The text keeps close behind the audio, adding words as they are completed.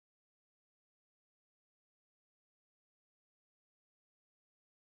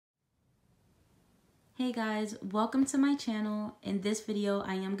Hey guys, welcome to my channel. In this video,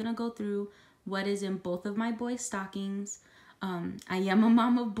 I am gonna go through what is in both of my boys' stockings. I am a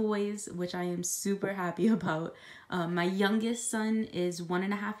mom of boys, which I am super happy about. My youngest son is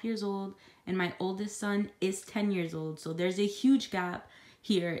 1.5 years old and my oldest son is 10 years old. So there's a huge gap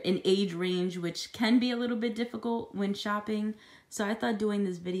here in age range, which can be a little bit difficult when shopping. So I thought doing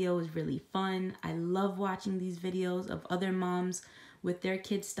this video was really fun. I love watching these videos of other moms with their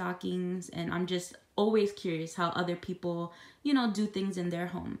kids' stockings, and I'm just always curious how other people, do things in their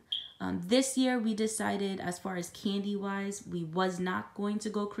home. This year we decided, as far as candy wise, we was not going to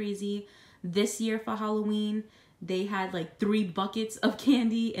go crazy. This year for Halloween, they had like 3 buckets of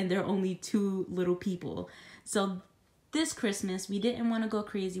candy and there are only 2 little people. So this Christmas, we didn't want to go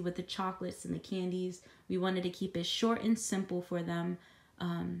crazy with the chocolates and the candies. We wanted to keep it short and simple for them.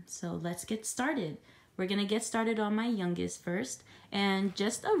 So let's get started. We're going to get started on my youngest first. And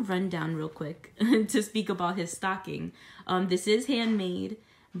just a rundown real quick to speak about his stocking. This is handmade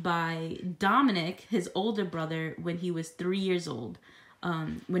by Dominic, his older brother, when he was 3 years old.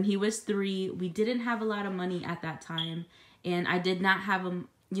 When he was 3, we didn't have a lot of money at that time. And I did not have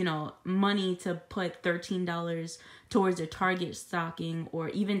money to put $13 towards a Target stocking or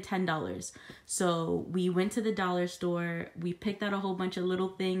even $10. So we went to the dollar store, we picked out a whole bunch of little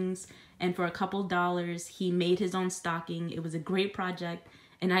things, and for a couple dollars, he made his own stocking. It was a great project,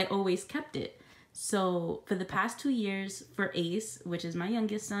 and I always kept it. So for the past 2 years, for Ace, which is my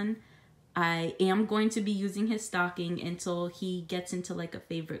youngest son, I am going to be using his stocking until he gets into like a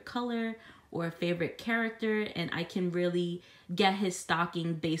favorite color or a favorite character, and I can really get his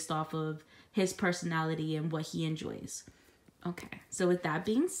stocking based off of his personality and what he enjoys. Okay, so with that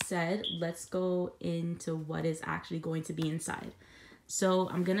being said, let's go into what is actually going to be inside. So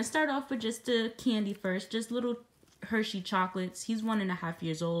I'm gonna start off with just the candy first, just little Hershey chocolates. He's 1.5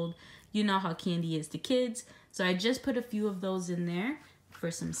 years old. You know how candy is to kids. So I just put a few of those in there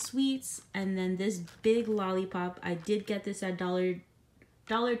for some sweets. And then this big lollipop, I did get this at Dollar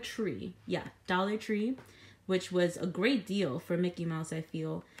Tree. Yeah, Dollar Tree, which was a great deal for Mickey Mouse, I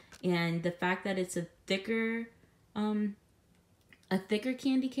feel. And the fact that it's a thicker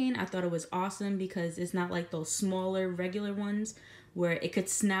candy cane, I thought it was awesome because it's not like those smaller regular ones where it could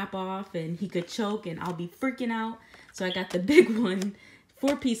snap off and he could choke and I'll be freaking out. So I got the big one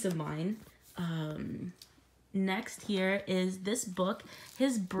for peace of mind. Next here is this book.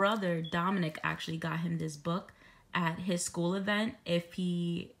 His brother Dominic actually got him this book at his school event. If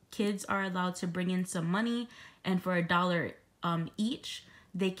kids are allowed to bring in some money, and for $1 each,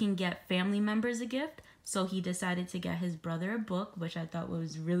 they can get family members a gift. So he decided to get his brother a book, which I thought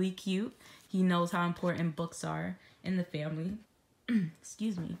was really cute. He knows how important books are in the family.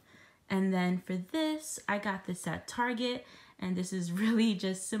 Excuse me. And then for this, I got this at Target, and this is really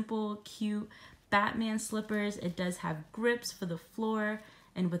just simple, cute Batman slippers. It does have grips for the floor,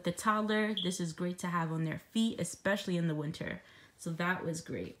 and with the toddler, this is great to have on their feet, especially in the winter. So that was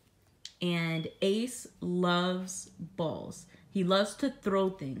great. And Ace loves balls. He loves to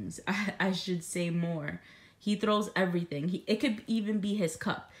throw things. I should say more. He throws everything. It could even be his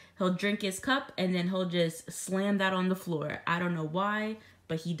cup. He'll drink his cup and then he'll just slam that on the floor. I don't know why,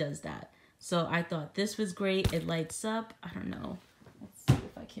 but he does that. So I thought this was great. It lights up. I don't know. Let's see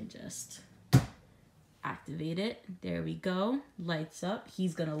if I can just activate it. There we go. Lights up.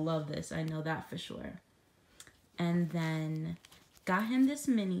 He's gonna love this. I know that for sure. And then got him this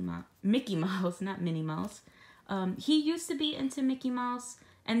Mickey Mouse, not Minnie Mouse. He used to be into Mickey Mouse,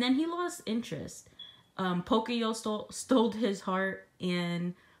 and then he lost interest. Pocoyo stole his heart,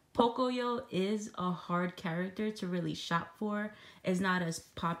 and Pocoyo is a hard character to really shop for. It's not as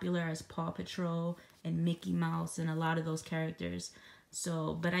popular as Paw Patrol and Mickey Mouse and a lot of those characters.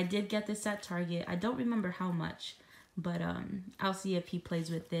 So, but I did get this at Target. I don't remember how much, but I'll see if he plays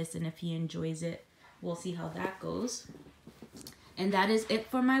with this and if he enjoys it. We'll see how that goes. And that is it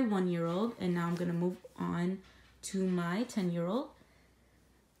for my 1-year-old. And now I'm going to move on to my 10-year-old.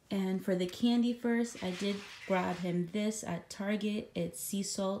 And for the candy first, I did grab him this at Target. It's Sea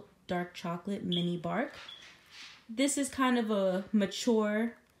Salt Dark Chocolate Mini Bark. This is kind of a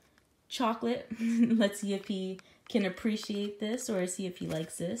mature chocolate. Let's see if he can appreciate this or see if he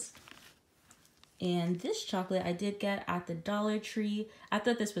likes this. And this chocolate I did get at the Dollar Tree. I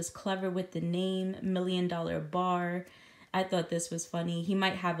thought this was clever with the name, $1 Million Bar. I thought this was funny. He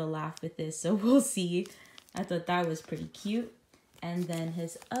might have a laugh with this, so we'll see. I thought that was pretty cute. And then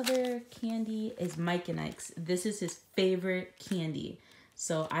his other candy is Mike and Ike's. This is his favorite candy.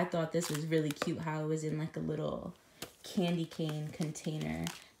 So I thought this was really cute how it was in like a little candy cane container.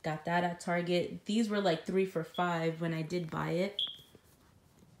 Got that at Target. These were like 3 for $5 when I did buy it.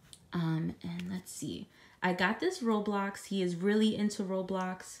 And let's see. I got this Roblox. He is really into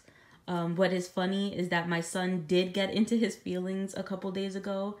Roblox. What is funny is that my son did get into his feelings a couple days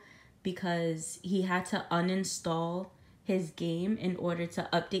ago because he had to uninstall his game in order to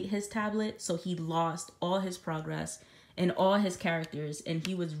update his tablet. So he lost all his progress and all his characters, and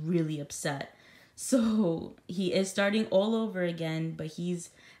he was really upset. So he is starting all over again, but he's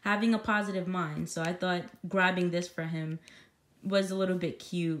having a positive mind. So I thought grabbing this for him was a little bit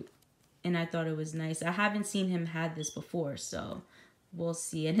cute, and I thought it was nice. I haven't seen him had this before, so we'll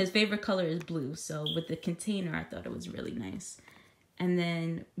see. And his favorite color is blue, so with the container, I thought it was really nice. And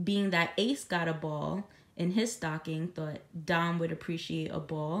then being that Ace got a ball in his stocking, thought Dom would appreciate a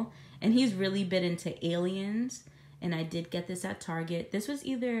ball. And he's really bit into aliens, and I did get this at Target. This was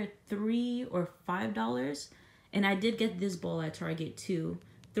either $3 or $5, and I did get this ball at Target too,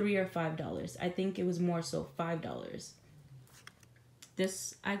 $3 or $5. I think it was more so $5.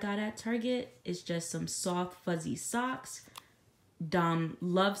 This I got at Target is just some soft fuzzy socks. Dom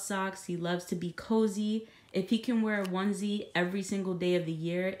loves socks. He loves to be cozy. If he can wear a onesie every single day of the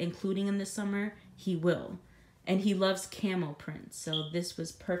year, including in the summer, he will. And he loves camo prints, so this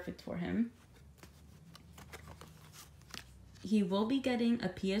was perfect for him. He will be getting a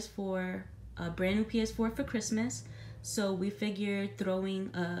PS4, a brand new PS4 for Christmas. So we figured throwing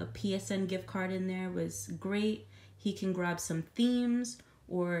a PSN gift card in there was great. He can grab some themes,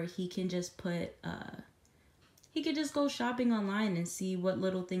 or he can just put, he could just go shopping online and see what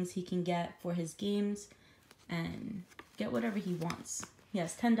little things he can get for his games and get whatever he wants. He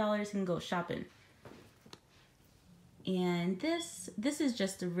has $10, he can go shopping. And this is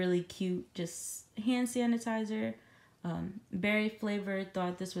just a really cute, just hand sanitizer. Berry flavor.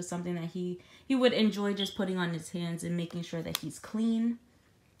 Thought this was something that he would enjoy just putting on his hands and making sure that he's clean.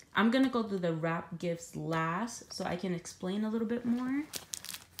 I'm gonna go through the wrap gifts last so I can explain a little bit more.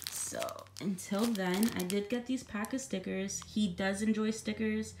 So until then, I did get these pack of stickers. He does enjoy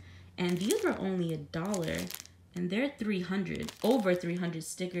stickers, and these were only $1, and they're 300, over 300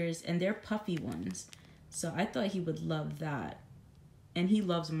 stickers, and they're puffy ones. So I thought he would love that, and he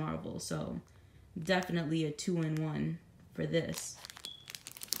loves Marvel, so definitely a 2-in-1 for this.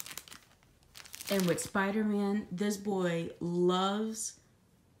 And with Spider-Man, this boy loves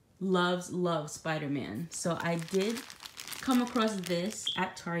Spider-Man. So I did come across this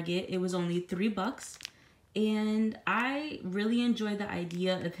at Target. It was only $3, and I really enjoyed the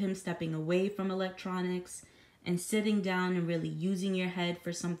idea of him stepping away from electronics and sitting down and really using your head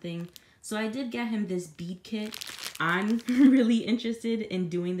for something. So I did get him this bead kit. I'm really interested in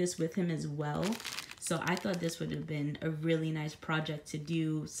doing this with him as well. So I thought this would have been a really nice project to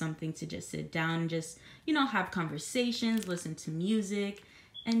do, something to just sit down and just, you know, have conversations, listen to music,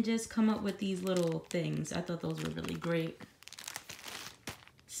 and just come up with these little things. I thought those were really great.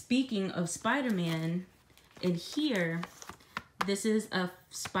 Speaking of Spider-Man, in here, this is a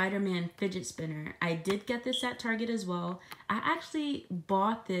Spider-Man fidget spinner. I did get this at Target as well. I actually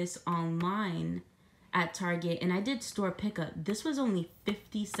bought this online at Target, and I did store pickup. This was only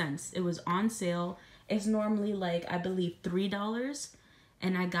 50 cents. It was on sale. It's normally like, I believe, $3,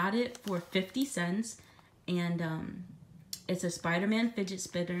 and I got it for 50 cents. And it's a Spider-Man fidget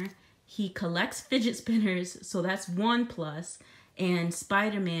spinner. He collects fidget spinners, so that's one plus. And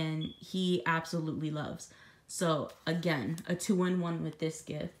Spider-Man, he absolutely loves. So again, a 2-in-1 with this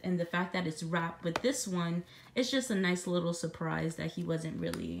gift. And the fact that it's wrapped with this one, it's just a nice little surprise that he wasn't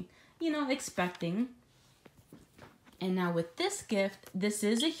really, you know, expecting. And now with this gift, this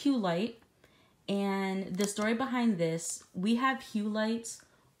is a hue light. And the story behind this, we have hue lights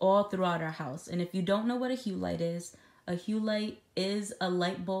all throughout our house. And if you don't know what a hue light is a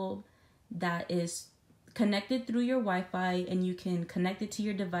light bulb that is connected through your Wi-Fi, and you can connect it to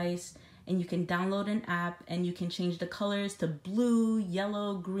your device, and you can download an app, and you can change the colors to blue,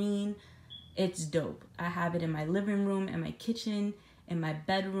 yellow, green. It's dope. I have it in my living room, in my kitchen, in my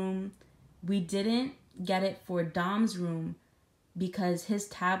bedroom. We didn't get it for Dom's room because his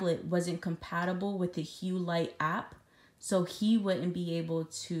tablet wasn't compatible with the Hue Light app, so he wouldn't be able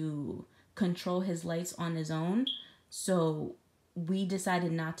to control his lights on his own. So we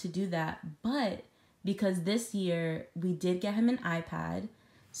decided not to do that. But because this year we did get him an iPad,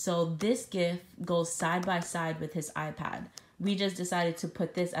 so this gift goes side by side with his iPad. We just decided to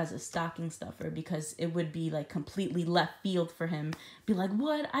put this as a stocking stuffer because it would be like completely left field for him. Be like,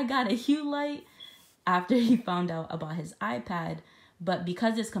 what? I got a Hue Light? After he found out about his iPad. But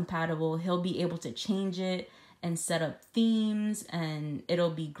because it's compatible, he'll be able to change it and set up themes, and it'll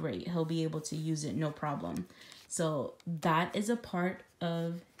be great. He'll be able to use it no problem. So that is a part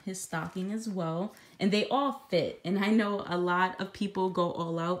of his stocking as well. And they all fit. And I know a lot of people go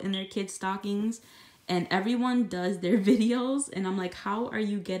all out in their kids' stockings. And everyone does their videos. And I'm like, how are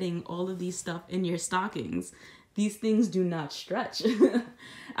you getting all of these stuff in your stockings? These things do not stretch.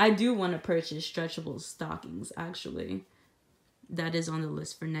 I do want to purchase stretchable stockings, actually. That is on the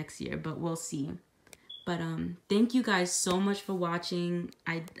list for next year, but we'll see. But thank you guys so much for watching.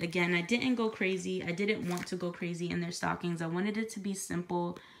 I didn't go crazy. I didn't want to go crazy in their stockings. I wanted it to be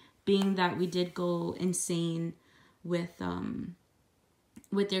simple, being that we did go insane with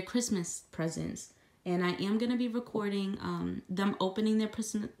their Christmas presents. And I am going to be recording them opening their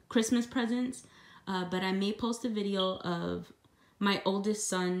Christmas presents. But I may post a video of my oldest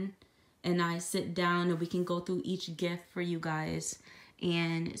son and I sit down and we can go through each gift for you guys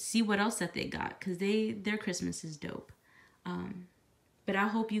and see what else that they got, because their Christmas is dope. But I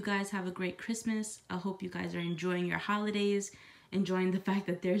hope you guys have a great Christmas. I hope you guys are enjoying your holidays, enjoying the fact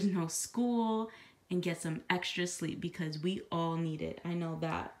that there's no school, and get some extra sleep because we all need it. I know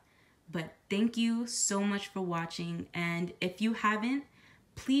that. But thank you so much for watching. And if you haven't,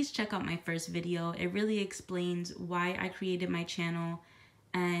 please check out my first video. It really explains why I created my channel,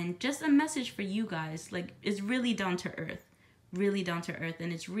 and just a message for you guys. Like, it's really down to earth. Really down to earth,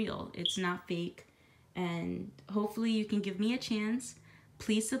 and it's real. It's not fake. And hopefully you can give me a chance.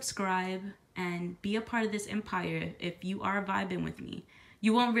 Please subscribe and be a part of this empire if you are vibing with me.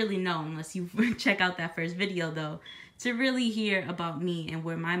 You won't really know unless you check out that first video, though, to really hear about me and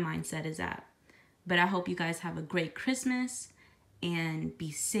where my mindset is at. But I hope you guys have a great Christmas and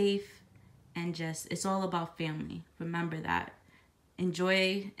be safe, and just, it's all about family. Remember that.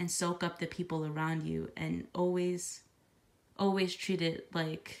 Enjoy and soak up the people around you, and always treat it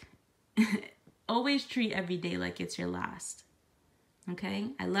like, always treat every day like it's your last. Okay?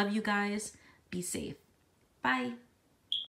 I love you guys. Be safe. Bye.